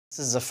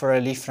This is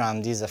Zaffar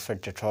from the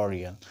Zaffar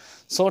tutorial.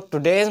 So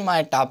today's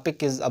my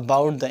topic is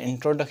about the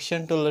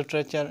introduction to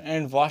literature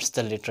and what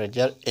the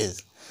literature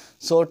is.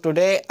 So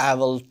today I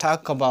will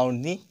talk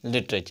about the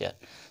literature.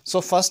 So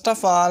first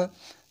of all,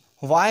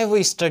 why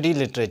we study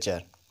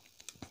literature.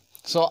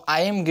 So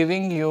I am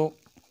giving you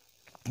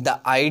the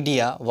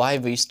idea why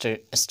we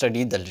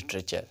study the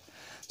literature.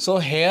 So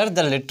here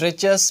the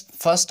literatures,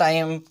 first I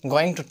am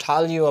going to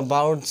tell you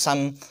about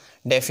some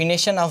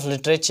definition of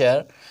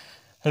literature.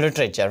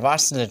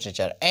 What's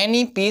literature?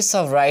 Any piece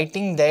of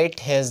writing that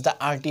has the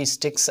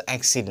artistic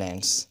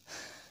excellence.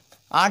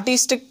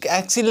 Artistic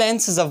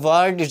excellence is a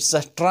word, it's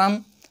a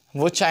term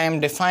which I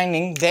am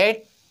defining.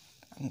 That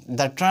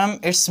the term,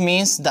 it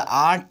means the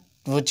art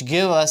which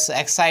give us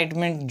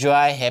excitement,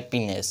 joy,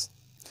 happiness.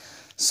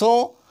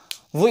 So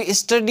we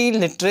study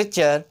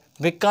literature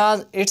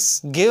because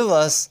it's give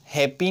us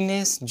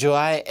happiness,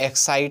 joy,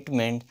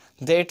 excitement.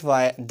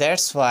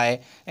 That's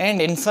why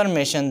and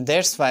information.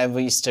 That's why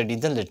we study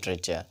the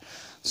literature.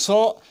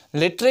 So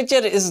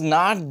literature is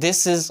not,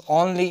 this is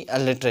only a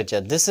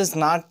literature. This is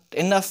not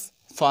enough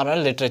for a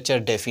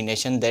literature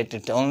definition that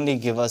it only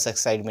give us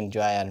excitement,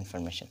 joy or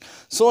information.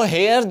 So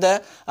here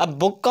a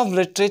book of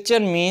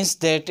literature means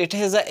that it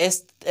has a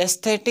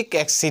aesthetic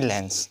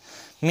excellence.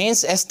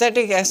 Means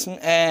aesthetic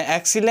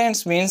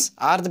excellence means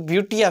are the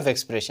beauty of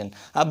expression.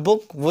 A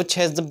book which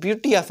has the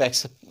beauty of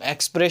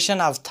expression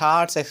of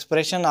thoughts,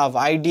 expression of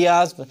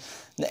ideas.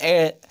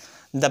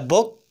 The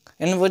book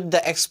in which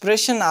the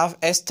expression of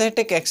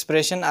aesthetic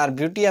expression or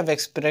beauty of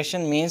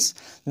expression means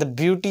the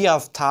beauty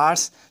of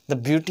thoughts, the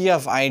beauty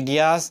of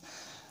ideas,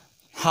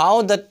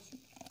 how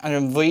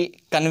we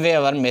convey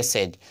our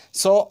message.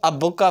 So a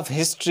book of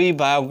history,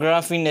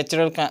 biography,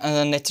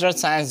 natural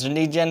science,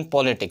 religion,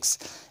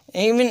 politics.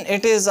 Even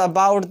it is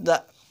about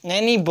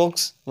any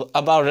books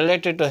about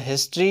related to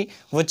history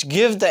which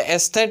give the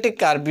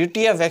aesthetic or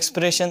beauty of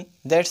expression,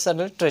 that's a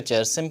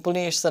literature.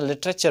 Simply it's a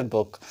literature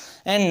book.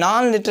 And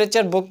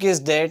non-literature book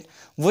is that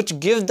which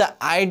give the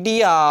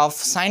idea of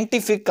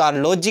scientific or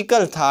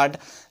logical thought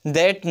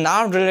that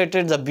not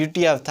related to the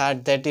beauty of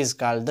thought, that is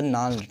called the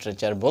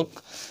non-literature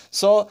book.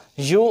 So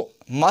you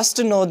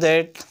must know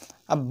that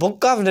a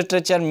book of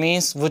literature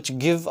means which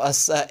give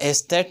us a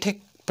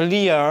aesthetic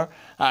clear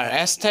or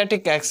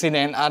aesthetic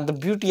excellence or the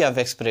beauty of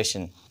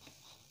expression.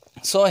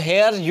 So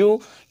here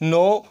you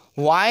know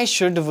why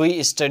should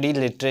we study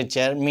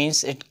literature,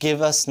 means it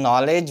gives us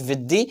knowledge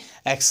with the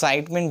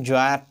excitement,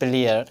 joy,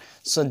 pleasure.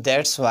 So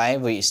that's why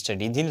we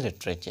study the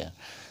literature.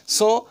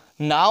 So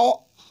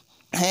now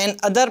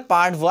another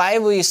part why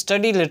we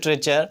study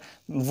literature.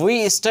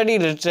 We study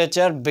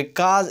literature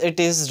because it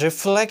is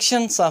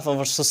reflections of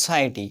our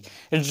society.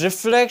 It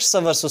reflects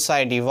our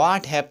society,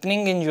 what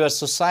happening in your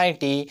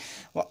society.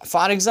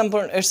 For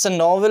example, it's a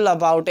novel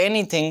about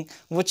anything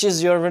which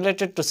is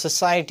related to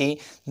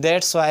society.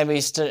 That's why we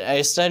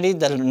study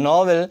the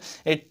novel.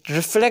 It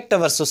reflects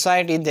our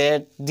society,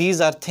 that these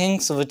are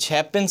things which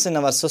happens in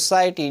our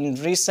society in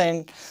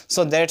recent.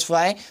 So that's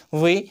why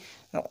we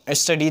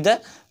study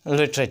the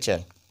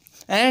literature.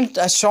 And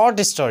a short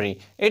story,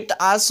 it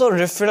also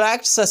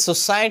reflects a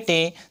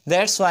society.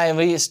 That's why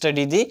we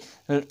study the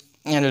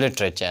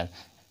literature.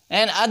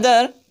 And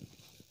other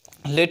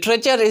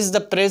literature is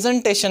the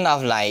presentation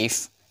of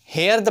life.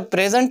 Here the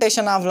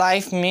presentation of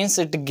life means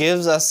it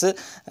gives us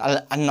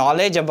a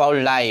knowledge about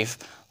life,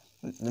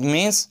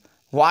 means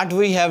what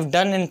we have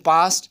done in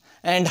past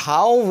and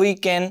how we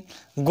can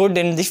good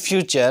in the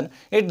future.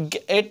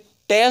 It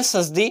tells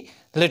us the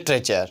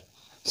literature.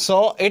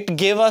 So it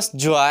gives us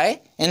joy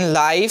in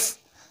life.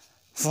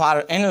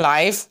 In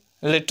life,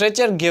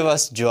 literature gives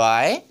us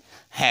joy,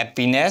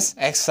 happiness,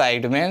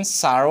 excitement,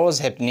 sorrows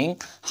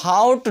happening.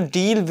 How to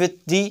deal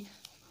with the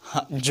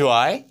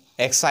joy,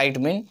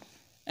 excitement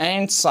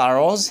and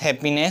sorrows,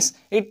 happiness.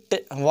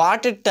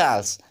 What it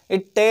tells?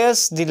 It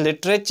tells the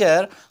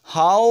literature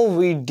how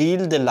we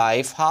deal the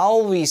life,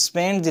 how we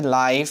spend the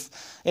life.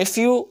 If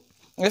you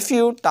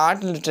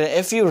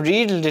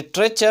read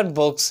literature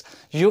books,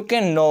 you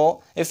can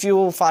know. If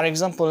you, for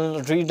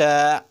example, read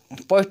a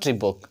poetry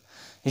book,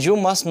 you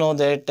must know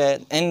that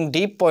in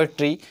deep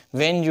poetry,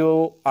 when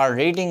you are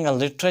reading a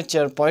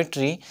literature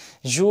poetry,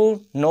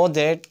 you know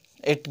that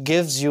it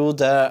gives you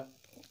the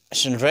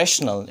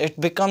rational. It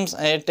becomes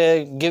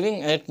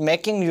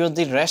making you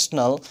the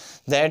rational.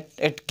 That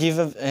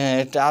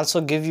it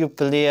also give you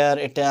clear.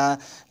 It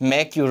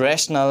make you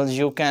rational.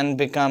 You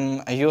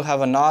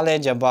have a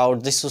knowledge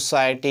about the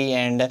society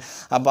and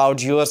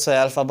about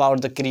yourself,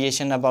 about the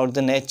creation, about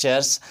the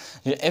natures.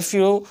 If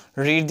you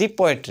read the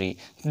poetry,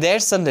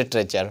 that's a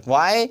literature.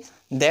 Why?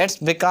 That's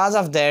because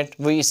of that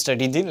we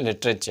study the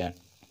literature.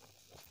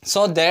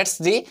 So that's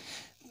the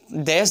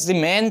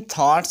main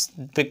thoughts.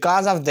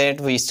 Because of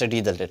that we study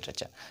the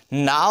literature.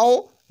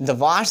 Now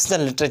what's the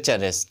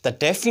literature is, the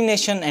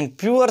definition and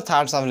pure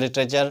thoughts of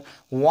literature.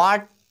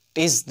 What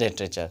is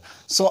literature?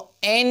 So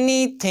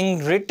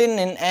anything written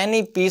in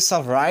any piece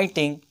of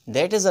writing,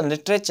 that is a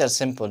literature.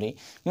 Simply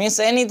means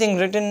anything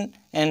written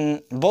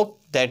in book,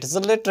 that is a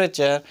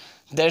literature.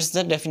 That's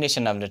the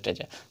definition of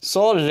literature.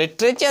 So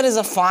literature is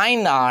a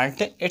fine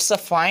art. It's a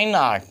fine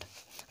art.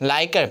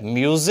 Like a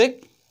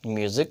music.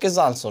 Music is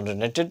also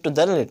related to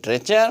the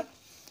literature.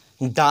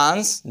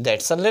 Dance,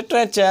 that's a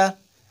literature.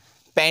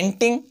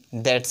 Painting,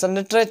 that's a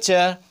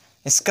literature.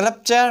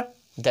 Sculpture,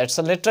 that's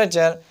a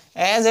literature,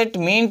 as it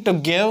means to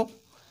give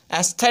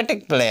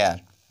aesthetic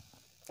flair.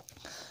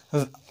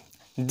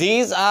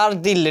 These are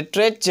the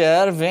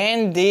literature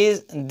when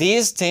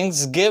these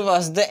things give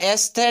us the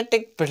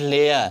aesthetic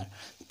flair.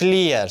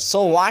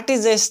 So what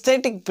is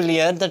aesthetic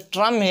flair? The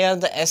term here,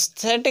 the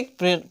aesthetic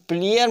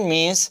flair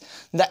means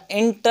the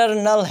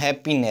internal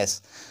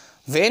happiness.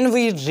 When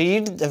we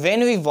read,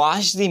 when we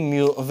watch the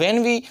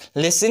when we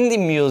listen the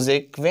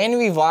music, when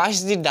we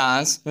watch the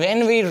dance,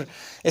 when we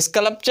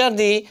sculpture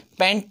the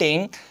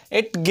painting,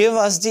 it gives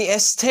us the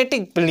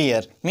aesthetic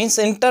pleasure, means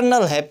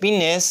internal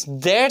happiness.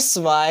 That's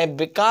why,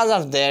 because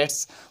of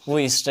that,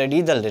 we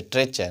study the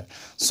literature.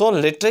 So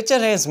literature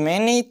has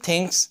many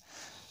things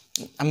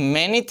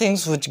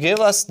which give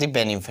us the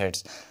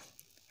benefits.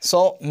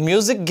 So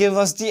music gives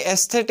us the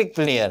aesthetic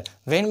pleasure.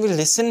 When we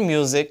listen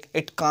music,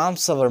 it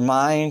calms our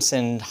minds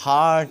and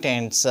heart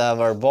and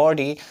our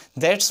body.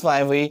 That's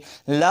why we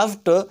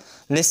love to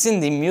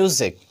listen the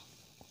music.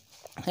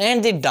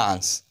 And the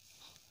dance.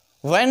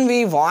 When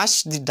we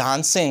watch the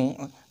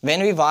dancing,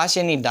 when we watch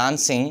any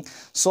dancing,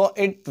 so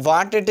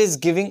what it is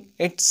giving,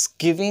 it's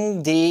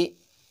giving the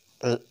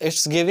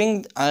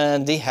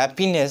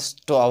happiness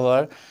to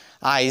our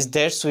eyes.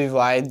 That's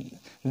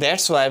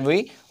why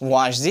we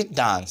watch the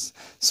dance.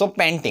 So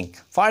painting,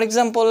 for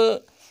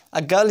example,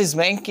 a girl is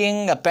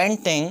making a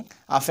painting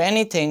of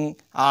anything,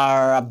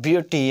 or a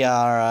beauty, or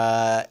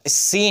a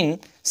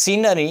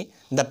scenery,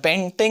 the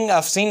painting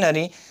of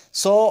scenery.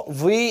 So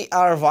we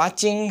are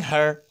watching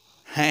her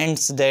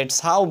hands. That's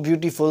how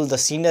beautiful the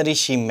scenery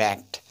she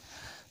made.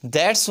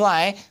 That's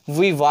why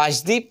we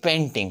watch the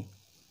painting.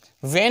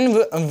 When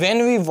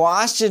we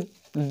watch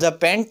the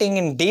painting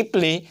in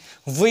deeply,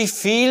 we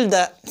feel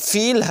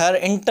her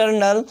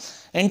internal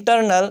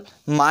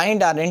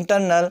mind or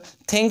internal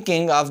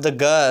thinking of the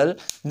girl,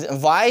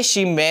 why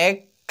she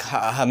make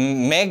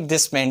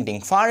this painting.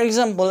 For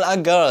example, a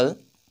girl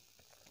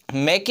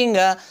making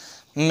a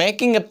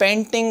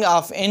painting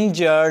of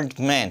injured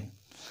man.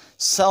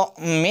 So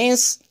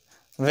means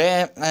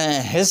when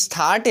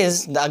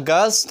the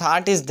girl's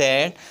thought is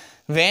that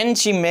when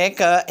she make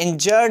a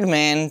injured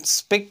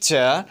man's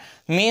picture,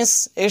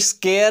 means it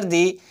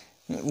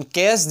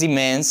cares the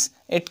man's,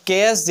 it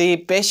cares the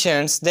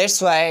patients.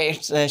 That's why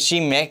she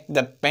make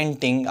the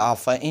painting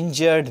of an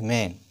injured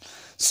man.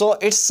 So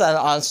it's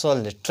also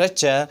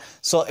literature.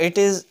 So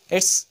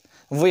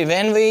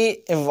when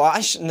we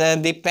watch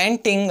the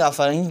painting of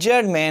an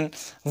injured man,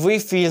 we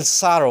feel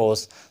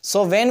sorrows.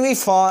 So when we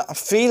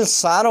feel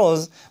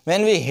sorrows,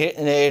 when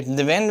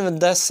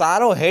the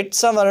sorrow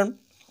hits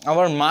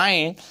our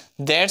mind,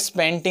 that's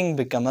painting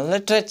become a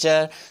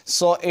literature.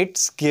 So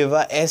it's give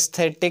a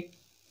aesthetic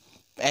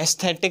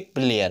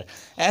pleasure.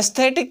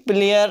 Aesthetic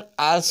pleasure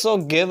also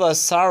give us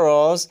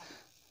sorrows,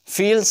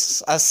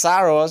 feels a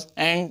sorrows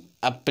and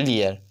a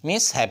pleasure,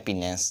 means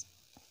happiness.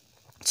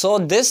 So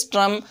this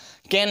term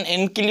can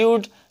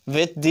include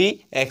with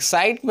the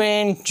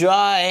excitement,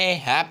 joy,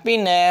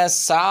 happiness,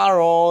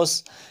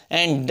 sorrows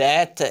and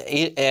death.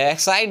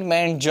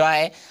 Excitement,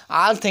 joy,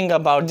 all think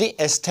about the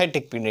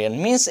aesthetic period,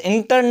 means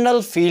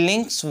internal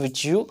feelings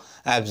which you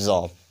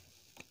absorb.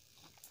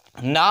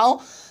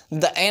 Now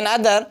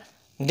another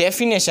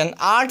definition,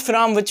 art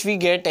from which we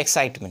get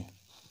excitement.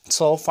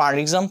 So for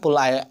example,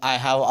 I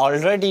have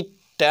already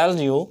tell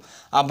you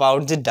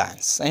about the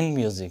dance and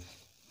music.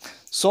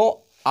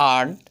 So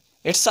art,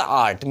 it's a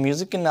art,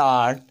 music is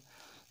art.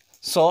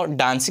 So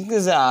dancing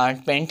is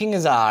art, painting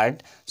is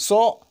art,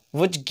 so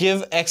which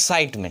give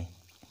excitement.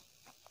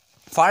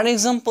 For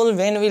example,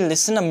 when we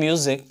listen to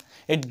music,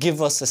 it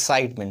gives us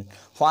excitement.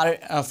 For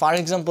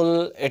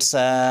example, it's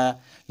a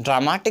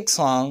dramatic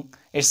song,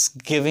 it's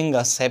giving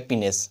us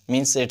happiness,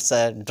 means it's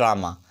a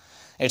drama,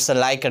 it's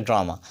like a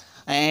drama.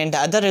 And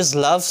other is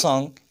love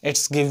song,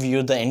 it's give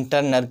you the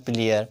internal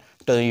pleasure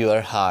to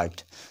your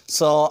heart.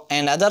 So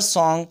another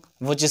song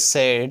which is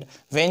sad,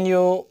 when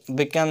you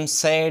become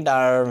sad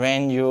or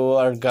when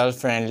your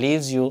girlfriend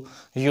leaves you,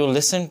 you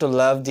listen to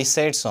love the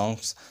sad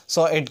songs.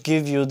 So it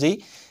give you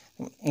the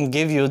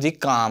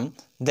calm.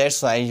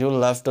 That's why you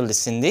love to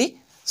listen the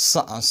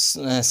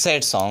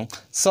sad song.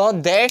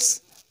 So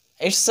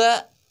it's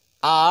a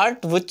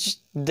art which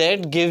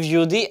that give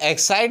you the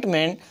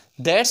excitement.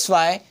 That's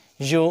why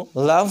you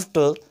love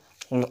to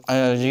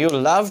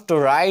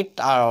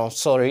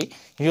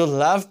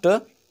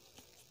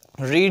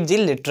read the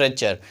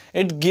literature.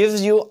 It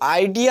gives you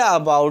idea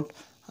about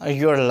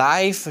your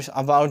life,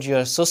 about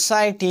your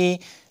society,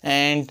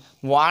 and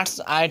what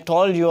I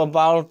told you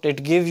about,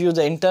 it gives you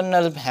the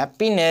internal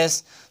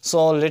happiness.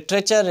 So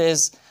literature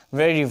is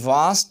very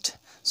vast.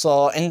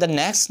 So in the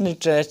next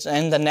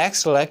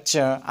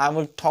lecture, I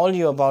will tell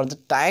you about the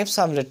types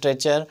of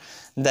literature.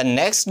 The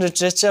next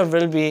lecture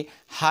will be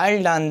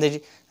held on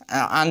the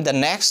on the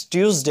next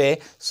Tuesday.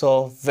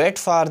 So wait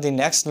for the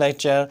next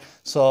lecture.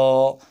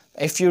 So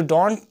if you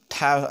don't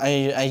have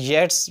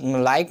yet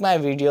like my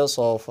video,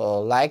 so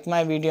like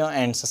my video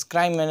and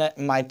subscribe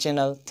my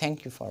channel.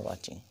 Thank you for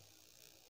watching.